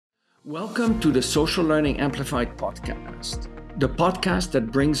Welcome to the Social Learning Amplified podcast, the podcast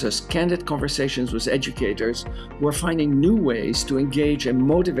that brings us candid conversations with educators who are finding new ways to engage and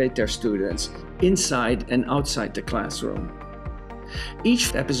motivate their students inside and outside the classroom.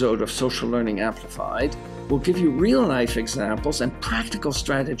 Each episode of Social Learning Amplified will give you real-life examples and practical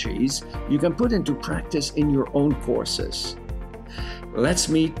strategies you can put into practice in your own courses. Let's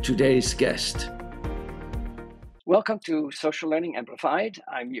meet today's guest. Welcome to Social Learning Amplified.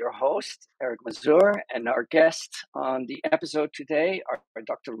 I'm your host, Eric Mazur, and our guests on the episode today are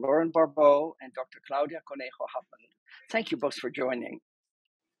Dr. Lauren Barbeau and Dr. Claudia Conejo-Happel. Thank you both for joining.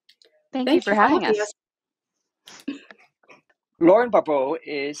 Thank you for having us. Lauren Barbeau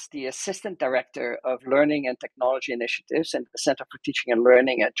is the Assistant Director of Learning and Technology Initiatives at the Center for Teaching and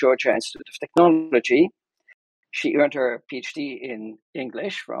Learning at Georgia Institute of Technology. She earned her PhD in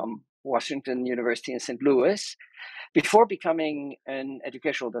English from Washington University in St. Louis. Before becoming an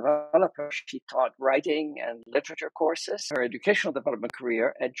educational developer, she taught writing and literature courses. Her educational development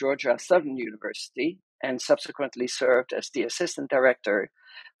career at Georgia Southern University, and subsequently served as the Assistant Director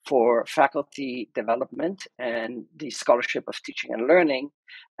for Faculty Development and the Scholarship of Teaching and Learning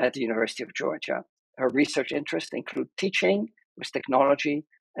at the University of Georgia. Her research interests include teaching with technology,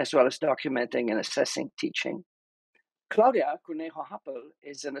 as well as documenting and assessing teaching. Claudia Conejo-Happel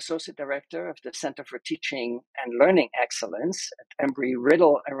is an Associate Director of the Center for Teaching and Learning Excellence at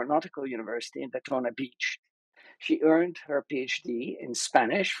Embry-Riddle Aeronautical University in Daytona Beach. She earned her PhD in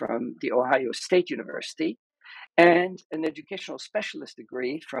Spanish from the Ohio State University and an educational specialist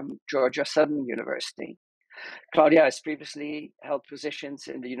degree from Georgia Southern University. Claudia has previously held positions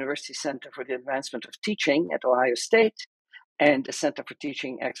in the University Center for the Advancement of Teaching at Ohio State and the Center for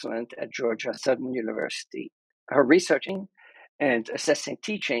Teaching Excellence at Georgia Southern University. Her researching and assessing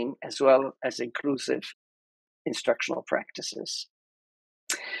teaching, as well as inclusive instructional practices.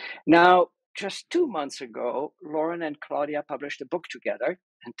 Now, just 2 months ago, Lauren and Claudia published a book together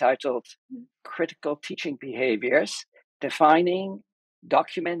entitled Critical Teaching Behaviors, Defining,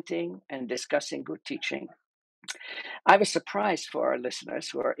 Documenting, and Discussing Good Teaching. I have a surprise for our listeners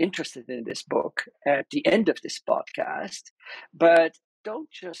who are interested in this book at the end of this podcast, but don't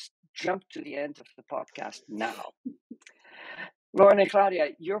just jump to the end of the podcast now. Lauren and Claudia,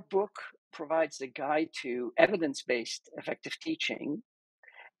 your book provides a guide to evidence-based effective teaching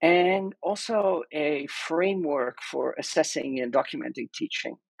and also a framework for assessing and documenting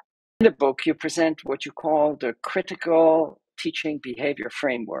teaching. In the book, you present what you call the critical teaching behavior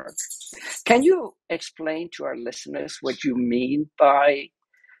framework. Can you explain to our listeners what you mean by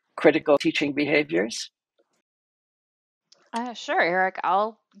critical teaching behaviors? Sure, Eric.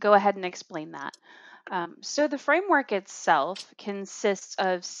 I'll go ahead and explain that. So the framework itself consists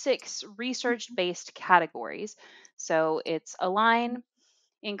of 6 research-based categories. So it's align,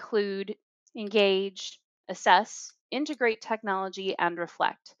 include, engage, assess, integrate technology, and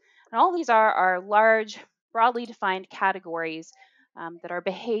reflect. And all these are large, broadly defined categories that are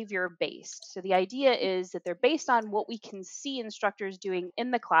behavior based. So the idea is that they're based on what we can see instructors doing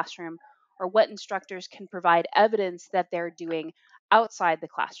in the classroom or what instructors can provide evidence that they're doing outside the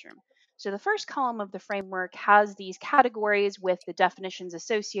classroom. So the first column of the framework has these categories with the definitions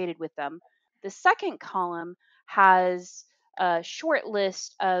associated with them. The second column has a short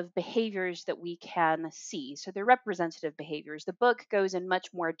list of behaviors that we can see. So they're representative behaviors. The book goes in much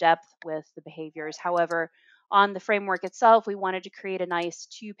more depth with the behaviors. However, on the framework itself, we wanted to create a nice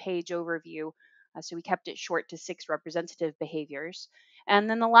 2-page overview. So we kept it short to 6 representative behaviors. And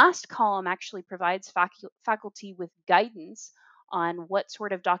then the last column actually provides faculty with guidance on what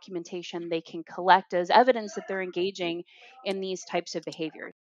sort of documentation they can collect as evidence that they're engaging in these types of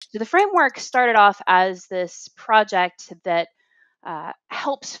behaviors. So the framework started off as this project that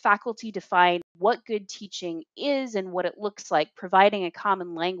helps faculty define what good teaching is and what it looks like, providing a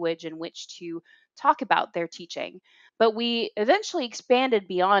common language in which to talk about their teaching. But we eventually expanded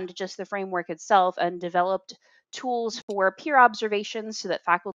beyond just the framework itself and developed tools for peer observations so that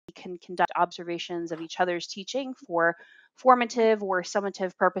faculty can conduct observations of each other's teaching for formative or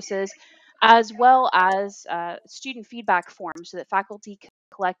summative purposes, as well as student feedback forms so that faculty can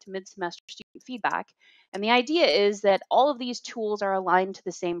collect mid-semester student feedback. And the idea is that all of these tools are aligned to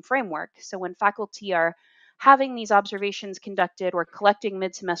the same framework. So when faculty are having these observations conducted or collecting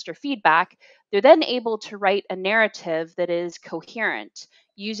mid-semester feedback, they're then able to write a narrative that is coherent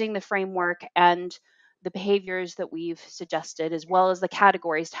using the framework and the behaviors that we've suggested, as well as the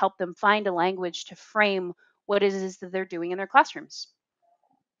categories to help them find a language to frame what it is that they're doing in their classrooms.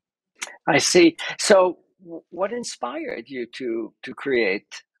 I see. So what inspired you to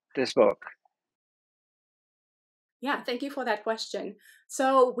create this book? Yeah, thank you for that question.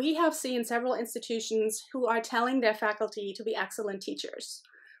 So we have seen several institutions who are telling their faculty to be excellent teachers.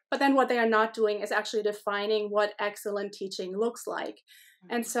 But then what they are not doing is actually defining what excellent teaching looks like.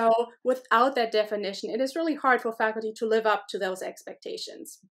 And Mhm. so without that definition, it is really hard for faculty to live up to those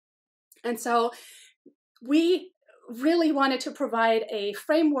expectations. And so we really wanted to provide a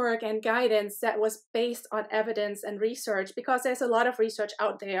framework and guidance that was based on evidence and research, because there's a lot of research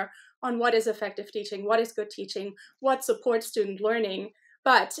out there on what is effective teaching, what is good teaching, what supports student learning.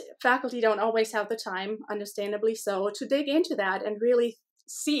 But faculty don't always have the time, understandably so, to dig into that and really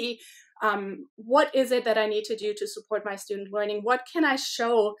see what is it that I need to do to support my student learning? What can I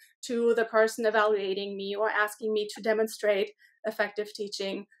show to the person evaluating me or asking me to demonstrate effective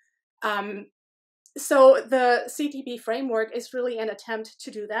teaching? Um, so the CTB framework is really an attempt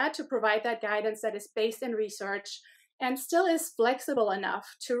to do that, to provide that guidance that is based in research and still is flexible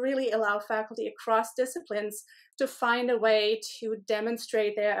enough to really allow faculty across disciplines to find a way to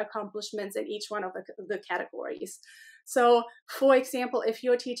demonstrate their accomplishments in each one of the categories. So, for example, if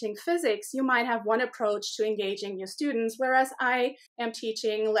you're teaching physics, you might have one approach to engaging your students, whereas I am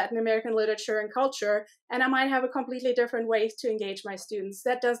teaching Latin American literature and culture, and I might have a completely different way to engage my students.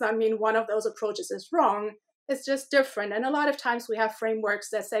 That does not mean one of those approaches is wrong. It's just different. And a lot of times we have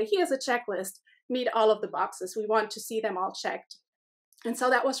frameworks that say, here's a checklist, meet all of the boxes. We want to see them all checked. And so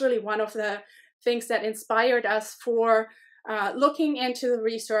that was really one of the things that inspired us for looking into the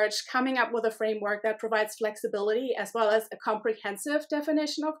research, coming up with a framework that provides flexibility as well as a comprehensive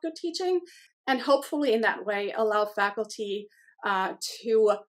definition of good teaching, and hopefully in that way allow faculty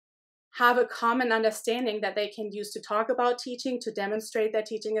to have a common understanding that they can use to talk about teaching, to demonstrate their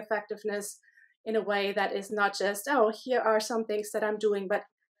teaching effectiveness in a way that is not just, oh, here are some things that I'm doing, but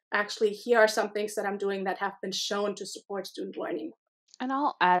actually here are some things that I'm doing that have been shown to support student learning. And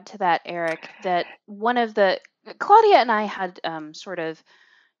I'll add to that, Eric, that one of the Claudia and I had sort of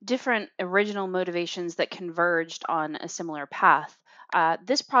different original motivations that converged on a similar path.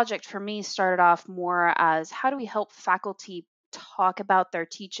 This project for me started off more as how do we help faculty talk about their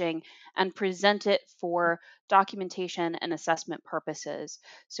teaching and present it for documentation and assessment purposes.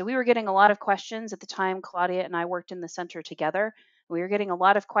 So we were getting a lot of questions at the time Claudia and I worked in the center together. We were getting a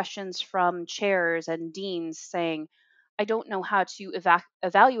lot of questions from chairs and deans saying, I don't know how to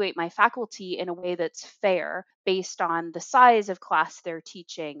evaluate my faculty in a way that's fair based on the size of class they're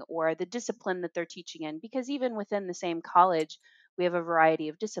teaching or the discipline that they're teaching in. Because even within the same college, we have a variety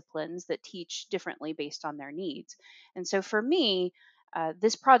of disciplines that teach differently based on their needs. And so for me,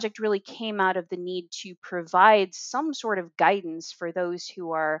 this project really came out of the need to provide some sort of guidance for those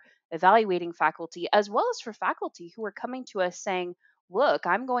who are evaluating faculty, as well as for faculty who are coming to us saying, look,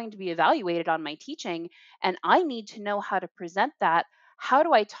 I'm going to be evaluated on my teaching and I need to know how to present that. How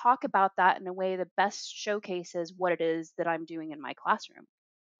do I talk about that in a way that best showcases what it is that I'm doing in my classroom?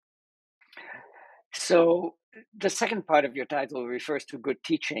 So the second part of your title refers to good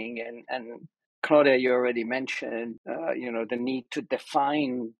teaching, and Claudia, you already mentioned, the need to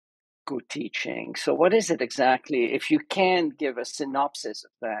define good teaching. So what is it exactly? If you can give a synopsis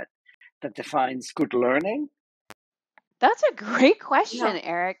of that, that defines good learning. That's a great Yeah. question,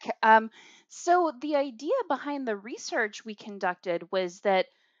 Eric. So, the idea behind the research we conducted was that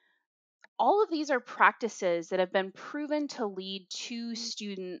all of these are practices that have been proven to lead to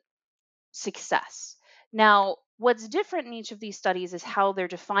student success. Now, what's different in each of these studies is how they're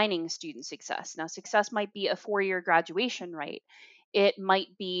defining student success. Now, success might be a 4 year graduation rate, it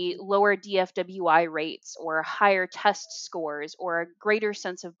might be lower DFWI rates, or higher test scores, or a greater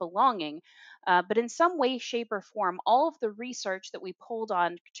sense of belonging. But in some way, shape, or form, all of the research that we pulled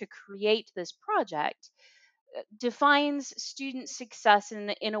on to create this project defines student success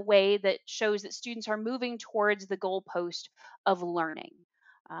in a way that shows that students are moving towards the goalpost of learning.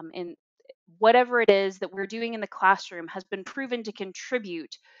 And whatever it is that we're doing in the classroom has been proven to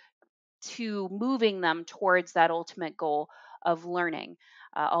contribute to moving them towards that ultimate goal of learning,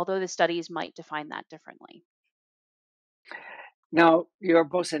 although the studies might define that differently. Now, you're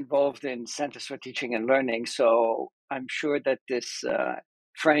both involved in Centers for Teaching and Learning, so I'm sure that this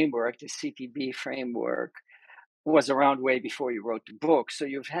framework, the CTB framework, was around way before you wrote the book. So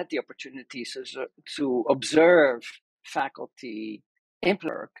you've had the opportunity to observe faculty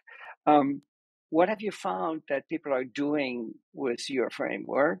implement work. What have you found that people are doing with your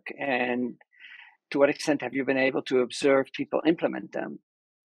framework, and to what extent have you been able to observe people implement them?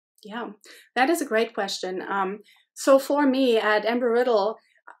 Yeah, that is a great question. So for me at Embry-Riddle,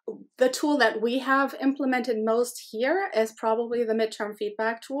 the tool that we have implemented most here is probably the midterm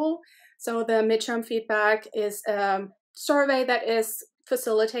feedback tool. So the midterm feedback is a survey that is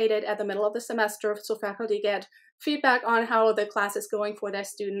facilitated at the middle of the semester, so faculty get feedback on how the class is going for their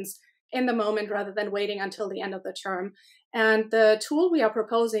students in the moment rather than waiting until the end of the term. And the tool we are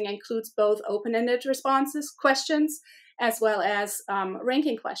proposing includes both open-ended responses, questions, as well as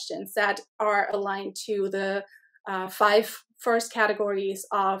ranking questions that are aligned to the 5 first categories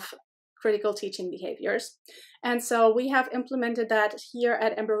of critical teaching behaviors. And so we have implemented that here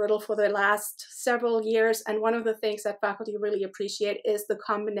at Embry-Riddle for the last several years. And one of the things that faculty really appreciate is the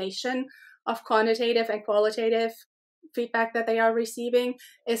combination of quantitative and qualitative feedback that they are receiving,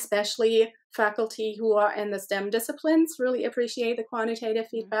 especially faculty who are in the STEM disciplines really appreciate the quantitative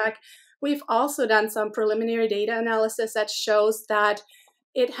feedback. We've also done some preliminary data analysis that shows that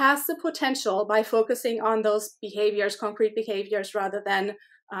it has the potential, by focusing on those behaviors, concrete behaviors, rather than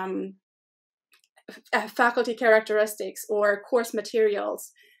faculty characteristics or course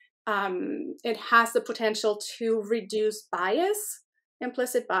materials, it has the potential to reduce bias,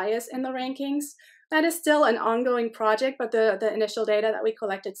 implicit bias in the rankings. That is still an ongoing project, but the initial data that we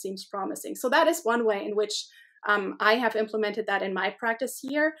collected seems promising. So that is one way in which I have implemented that in my practice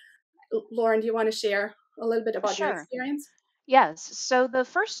here. Lauren, do you want to share a little bit about your Sure. experience? Yes. So the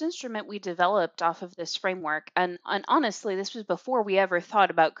first instrument we developed off of this framework, and honestly, this was before we ever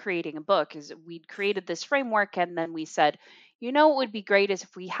thought about creating a book, is we'd created this framework and then we said, what would be great is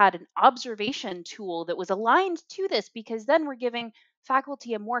if we had an observation tool that was aligned to this, because then we're giving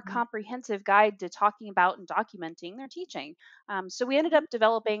faculty a more comprehensive guide to talking about and documenting their teaching. So we ended up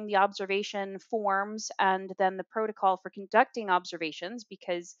developing the observation forms and then the protocol for conducting observations,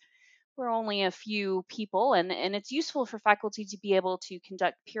 because we're only a few people, and it's useful for faculty to be able to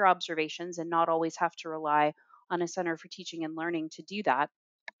conduct peer observations and not always have to rely on a Center for Teaching and Learning to do that.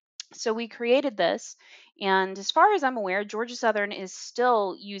 So we created this, and as far as I'm aware, Georgia Southern is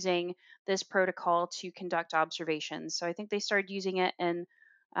still using this protocol to conduct observations. So I think they started using it in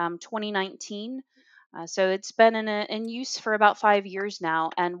 2019. So it's been in use for about 5 years now.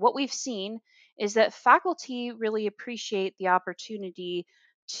 And what we've seen is that faculty really appreciate the opportunity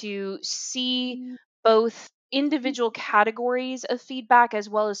to see both individual categories of feedback as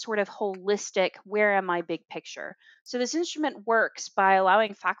well as sort of holistic, where am I big picture. So this instrument works by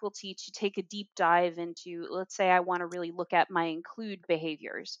allowing faculty to take a deep dive into, let's say I want to really look at my include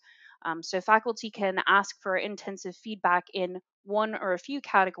behaviors. So faculty can ask for intensive feedback in one or a few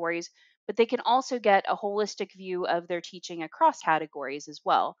categories, but they can also get a holistic view of their teaching across categories as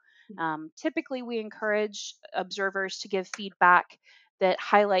well. Typically, we encourage observers to give feedback that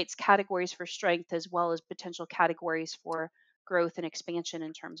highlights categories for strength as well as potential categories for growth and expansion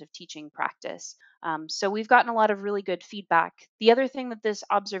in terms of teaching practice. So we've gotten a lot of really good feedback. The other thing that this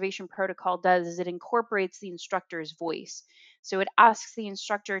observation protocol does is it incorporates the instructor's voice. So it asks the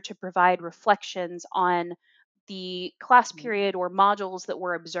instructor to provide reflections on the class period or modules that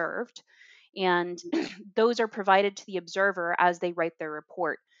were observed. And those are provided to the observer as they write their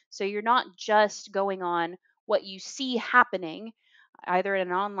report. So you're not just going on what you see happening, either in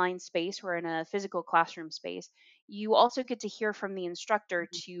an online space or in a physical classroom space. You also get to hear from the instructor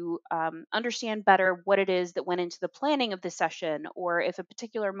to understand better what it is that went into the planning of the session, or if a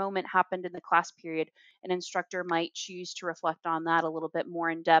particular moment happened in the class period, an instructor might choose to reflect on that a little bit more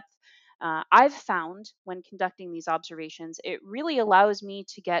in depth. I've found when conducting these observations, it really allows me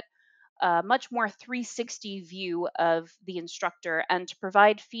to get a much more 360 view of the instructor and to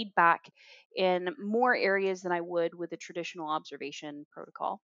provide feedback in more areas than I would with a traditional observation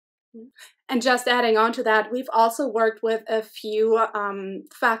protocol. And just adding on to that, we've also worked with a few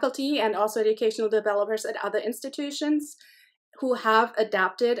faculty and also educational developers at other institutions who have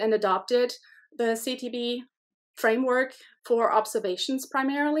adapted and adopted the CTB framework for observations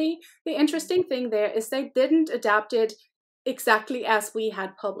primarily. The interesting thing there is they didn't adapt it exactly as we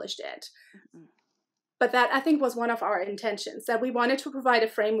had published it. Mm-hmm. But that, I think, was one of our intentions, that we wanted to provide a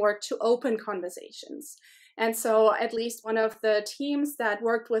framework to open conversations. And so at least one of the teams that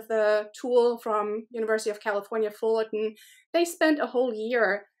worked with the tool from University of California, Fullerton, they spent a whole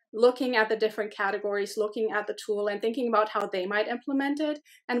year looking at the different categories, looking at the tool and thinking about how they might implement it.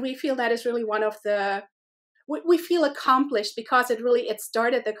 And we feel that is really one of the, we feel accomplished because it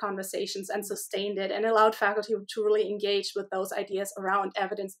started the conversations and sustained it and allowed faculty to really engage with those ideas around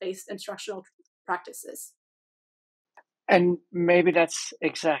evidence-based instructional practices. And maybe that's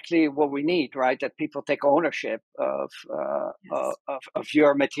exactly what we need, right? That people take ownership of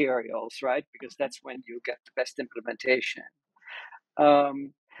your materials, right? Because that's when you get the best implementation.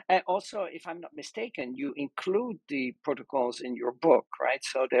 And also, if I'm not mistaken, you include the protocols in your book, right?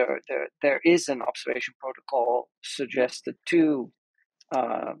 So there is an observation protocol suggested to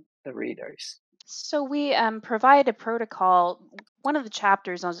the readers. So we provide a protocol. One of the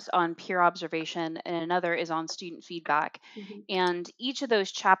chapters is on peer observation, and another is on student feedback. Mhm. And each of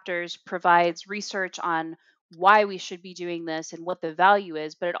those chapters provides research on why we should be doing this and what the value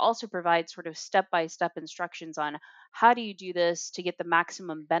is, but it also provides sort of step by step instructions on how do you do this to get the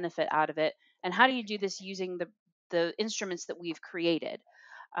maximum benefit out of it, and how do you do this using the instruments that we've created.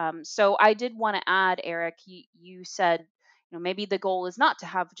 So I did want to add, Eric, you said maybe the goal is not to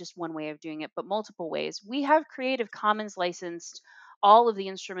have just one way of doing it, but multiple ways. We have Creative Commons licensed all of the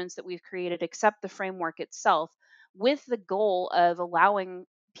instruments that we've created except the framework itself, with the goal of allowing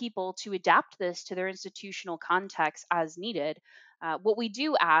people to adapt this to their institutional context as needed. What we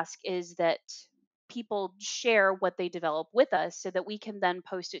do ask is that people share what they develop with us so that we can then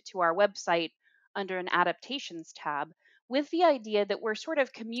post it to our website under an adaptations tab, with the idea that we're sort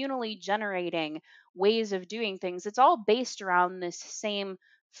of communally generating ways of doing things. It's all based around this same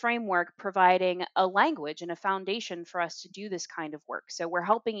framework, providing a language and a foundation for us to do this kind of work. So we're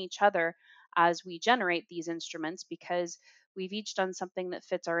helping each other as we generate these instruments because we've each done something that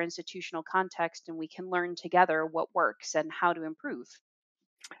fits our institutional context, and we can learn together what works and how to improve.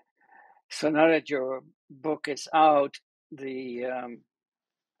 So now that your book is out,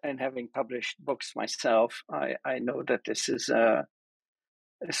 and having published books myself, I know that this is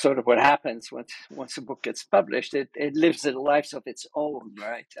sort of what happens once a book gets published. It lives a life of its own,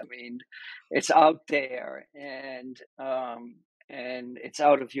 right? I mean, it's out there, and it's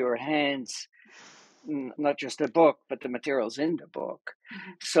out of your hands. Not just the book, but the materials in the book.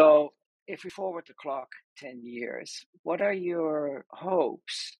 Mhm. So, if we forward the clock 10 years, what are your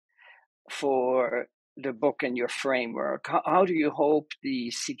hopes for the book and your framework? How do you hope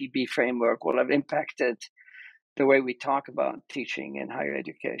the CTB framework will have impacted the way we talk about teaching in higher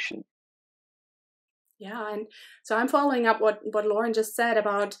education? Yeah, and so I'm following up what Lauren just said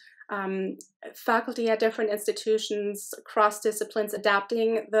about faculty at different institutions, cross disciplines,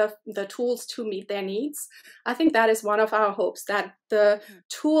 adapting the tools to meet their needs. I think that is one of our hopes, that the Mhm.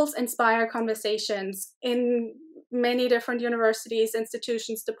 tools inspire conversations in many different universities,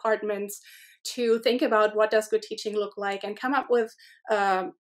 institutions, departments, to think about what does good teaching look like and come up with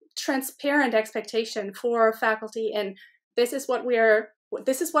transparent expectation for faculty. And this is what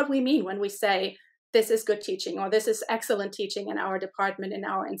we mean when we say this is good teaching, or this is excellent teaching in our department, in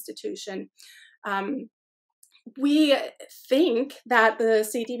our institution. We think that the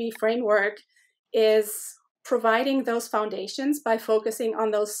CTB framework is providing those foundations by focusing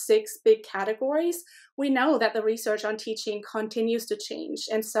on those 6 big categories. We know that the research on teaching continues to change.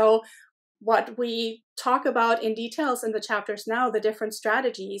 And so what we talk about in details in the chapters now, the different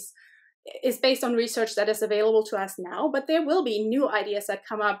strategies, is based on research that is available to us now, but there will be new ideas that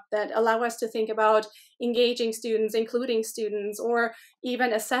come up that allow us to think about engaging students, including students, or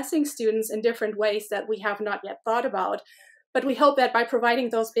even assessing students in different ways that we have not yet thought about. But we hope that by providing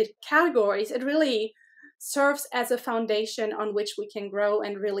those big categories, it really serves as a foundation on which we can grow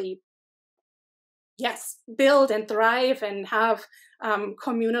and really, yes, build and thrive and have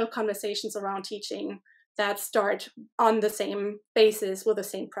communal conversations around teaching that start on the same basis with the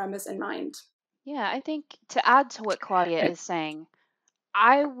same premise in mind. Yeah, I think to add to what Claudia And is saying,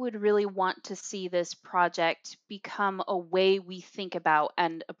 I would really want to see this project become a way we think about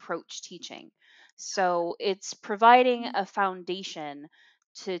and approach teaching. So it's providing a foundation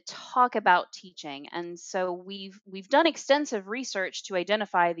to talk about teaching. And so we've done extensive research to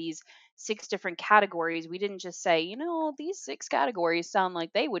identify these 6 different categories. We didn't just say, these 6 categories sound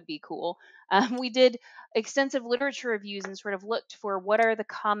like they would be cool. We did extensive literature reviews and sort of looked for what are the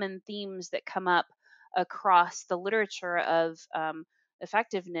common themes that come up across the literature of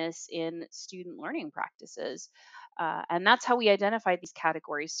effectiveness in student learning practices. And that's how we identified these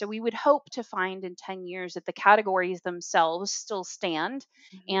categories. So we would hope to find in 10 years that the categories themselves still stand,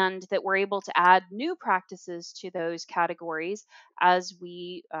 and that we're able to add new practices to those categories as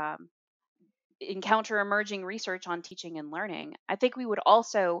we encounter emerging research on teaching and learning. I think we would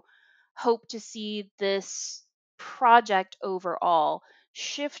also hope to see this project overall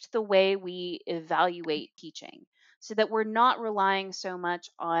shift the way we evaluate teaching, so that we're not relying so much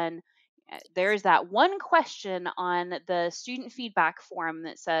on there's that one question on the student feedback form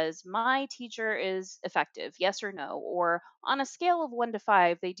that says my teacher is effective, yes or no, or on a scale of 1 to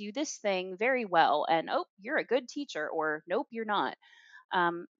 5 they do this thing very well, and oh, you're a good teacher, or nope, you're not.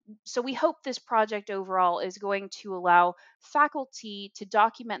 um, so we hope this project overall is going to allow faculty to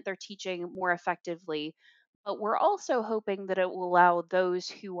document their teaching more effectively, but we're also hoping that it will allow those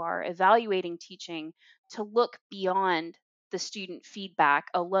who are evaluating teaching to look beyond the student feedback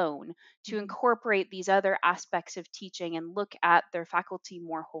alone, to Mhm. incorporate these other aspects of teaching and look at their faculty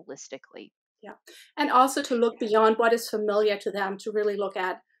more holistically. Yeah. And also to look beyond what is familiar to them, to really look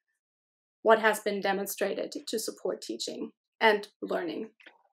at what has been demonstrated to support teaching and learning.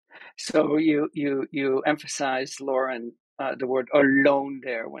 So you emphasized, Lauren, the word alone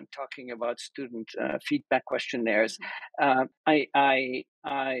there when talking about student feedback questionnaires. I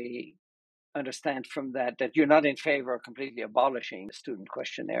understand from that you're not in favor of completely abolishing the student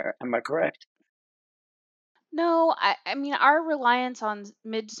questionnaire. Am I correct? No, I mean, our reliance on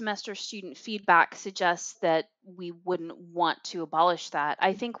mid semester student feedback suggests that we wouldn't want to abolish that.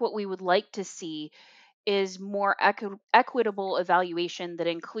 I think what we would like to see is more equitable evaluation that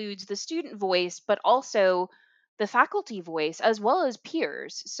includes the student voice, but also the faculty voice as well as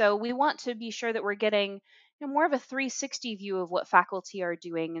peers. So we want to be sure that we're getting more of a 360 view of what faculty are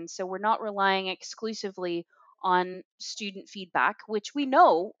doing. And so we're not relying exclusively on student feedback, which we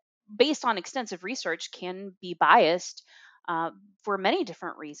know, based on extensive research, can be biased uh, for many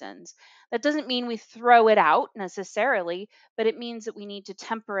different reasons. That doesn't mean we throw it out necessarily, but it means that we need to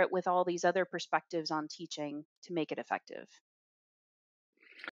temper it with all these other perspectives on teaching to make it effective.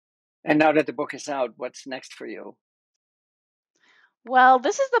 And now that the book is out, what's next for you? Well,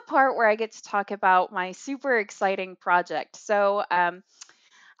 this is the part where I get to talk about my super exciting project.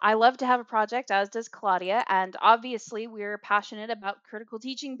 I love to have a project, as does Claudia, and obviously we're passionate about critical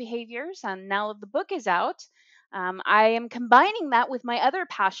teaching behaviors. And now that the book is out, I am combining that with my other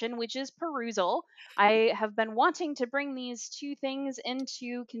passion, which is Perusall. I have been wanting to bring these two things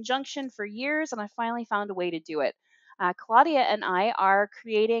into conjunction for years, and I finally found a way to do it. Claudia and I are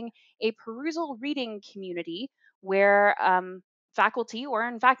creating a Perusall reading community where faculty, or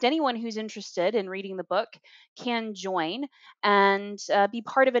in fact anyone who's interested in reading the book, can join and be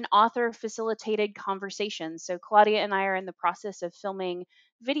part of an author facilitated conversation. So, Claudia and I are in the process of filming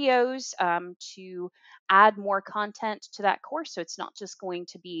videos to add more content to that course. So, it's not just going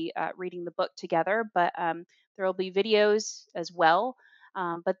to be reading the book together, but there will be videos as well.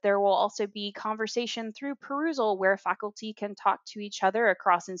 But there will also be conversation through Perusall where faculty can talk to each other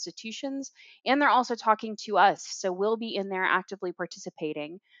across institutions, and they're also talking to us. So we'll be in there actively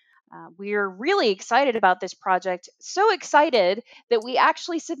participating. We're really excited about this project. So excited that we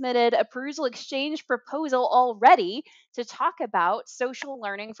actually submitted a Perusal Exchange proposal already to talk about social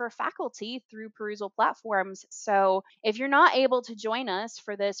learning for faculty through Perusal platforms. So if you're not able to join us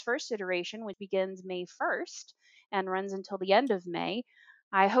for this first iteration, which begins May 1st and runs until the end of May,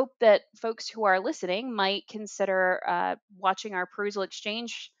 I hope that folks who are listening might consider watching our Perusal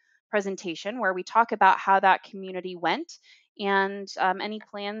Exchange presentation where we talk about how that community went and any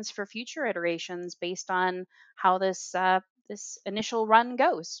plans for future iterations based on how this initial run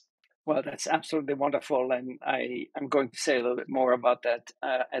goes. Well, that's absolutely wonderful. And I'm going to say a little bit more about that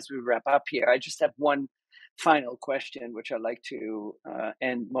as we wrap up here. I just have one final question, which I like to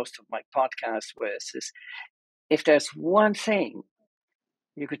end most of my podcast with, is if there's one thing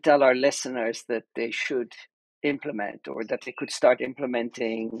you could tell our listeners that they should implement or that they could start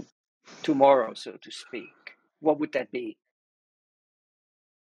implementing tomorrow, so to speak, what would that be?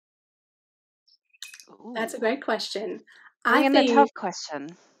 That's a Ooh, great question. I bringing the think, tough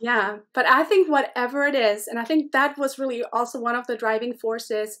question. yeah, but I think whatever it is, and I think that was really also one of the driving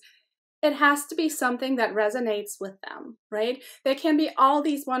forces, it has to be something that resonates with them, right? There can be all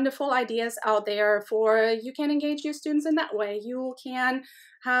these wonderful ideas out there for you can engage your students in that way. You can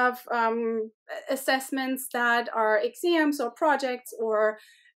have assessments that are exams or projects, or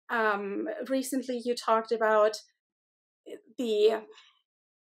recently you talked about the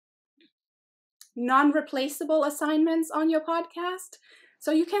non-replaceable assignments on your podcast. So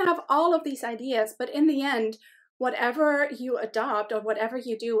you can have all of these ideas, but in the end, whatever you adopt or whatever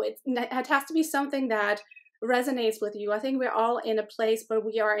you do, it has to be something that resonates with you. I think we're all in a place where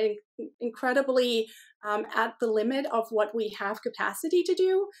we are incredibly at the limit of what we have capacity to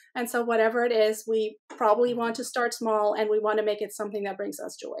do. And so whatever it is, we probably want to start small and we want to make it something that brings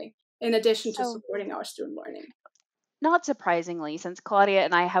us joy, in addition to So, supporting our student learning. not surprisingly, since Claudia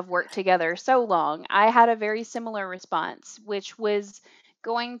and I have worked together so long, I had a very similar response, which was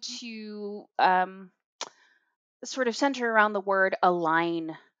going to sort of center around the word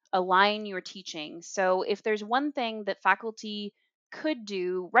align your teaching. So if there's one thing that faculty could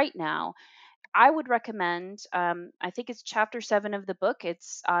do right now, I would recommend, I think it's chapter 7 of the book.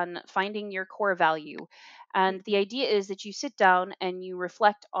 It's on finding your core value. And the idea is that you sit down and you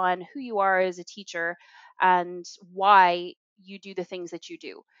reflect on who you are as a teacher and why you do the things that you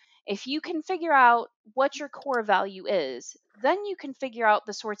do. If you can figure out what your core value is, then you can figure out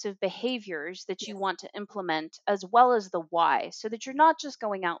the sorts of behaviors that you Yes. want to implement as well as the why, so that you're not just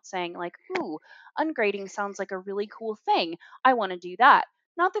going out saying, like, ooh, ungrading sounds like a really cool thing. I want to do that.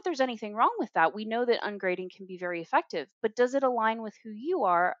 Not that there's anything wrong with that. We know that ungrading can be very effective, but does it align with who you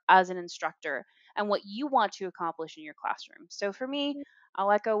are as an instructor and what you want to accomplish in your classroom? So for me,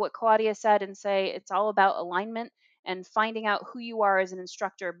 I'll echo what Claudia said and say it's all about alignment and finding out who you are as an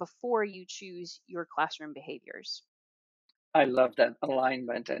instructor before you choose your classroom behaviors. I love that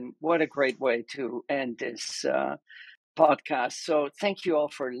alignment, and what a great way to end this podcast. So thank you all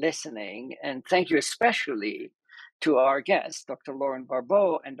for listening, and thank you especially to our guests, Dr. Lauren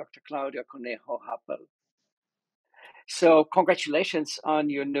Barbeau and Dr. Claudia Conejo-Happel. So congratulations on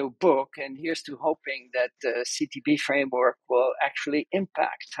your new book, and here's to hoping that the CTB framework will actually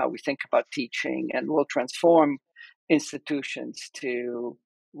impact how we think about teaching and will transform institutions to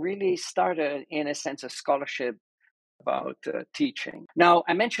really start, in a sense, of scholarship about teaching. Now,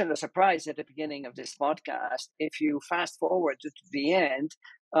 I mentioned a surprise at the beginning of this podcast. If you fast forward to the end,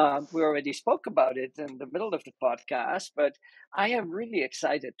 we already spoke about it in the middle of the podcast, but I am really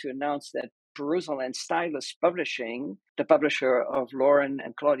excited to announce that Perusall and Stylus Publishing, the publisher of Lauren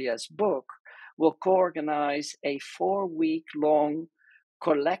and Claudia's book, will co-organize a 4-week-long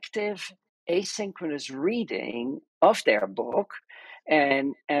collective asynchronous reading of their book.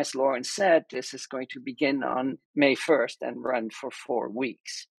 And as Lauren said, this is going to begin on May 1st and run for 4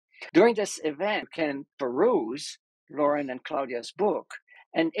 weeks. During this event, you can peruse Lauren and Claudia's book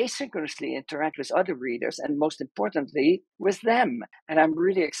and asynchronously interact with other readers and, most importantly, with them. And I'm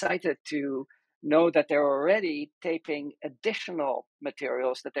really excited to know that they're already taping additional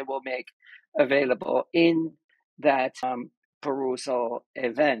materials that they will make available in that Perusall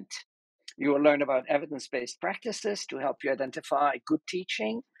event. You will learn about evidence-based practices to help you identify good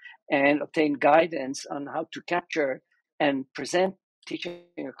teaching and obtain guidance on how to capture and present teaching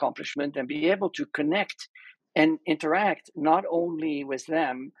accomplishment and be able to connect and interact not only with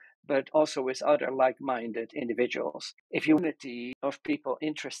them, but also with other like-minded individuals. If you're a community of people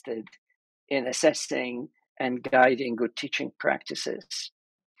interested in assessing and guiding good teaching practices.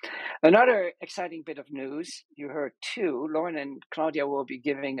 Another exciting bit of news you heard too, Lauren and Claudia will be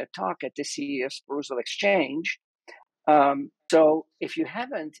giving a talk at this year's Perusall Exchange. So if you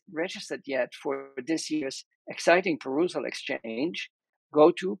haven't registered yet for this year's exciting Perusall Exchange,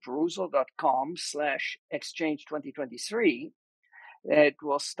 go to perusall.com/exchange 2023. It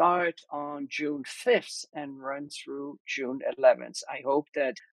will start on June 5th and run through June 11th. I hope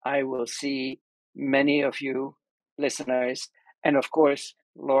that I will see many of you listeners, and of course,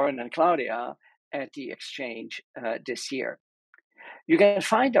 Lauren and Claudia at the exchange this year. You can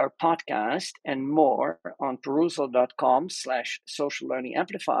find our podcast and more on perusall.com/social learning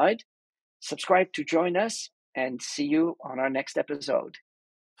amplified. Subscribe to join us and see you on our next episode.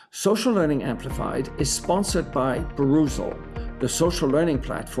 Social Learning Amplified is sponsored by Perusall, the social learning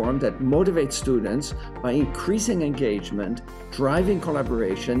platform that motivates students by increasing engagement, driving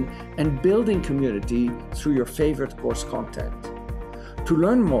collaboration, and building community through your favorite course content. To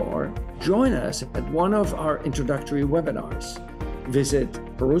learn more, join us at one of our introductory webinars. Visit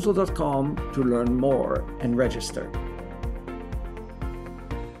perusall.com to learn more and register.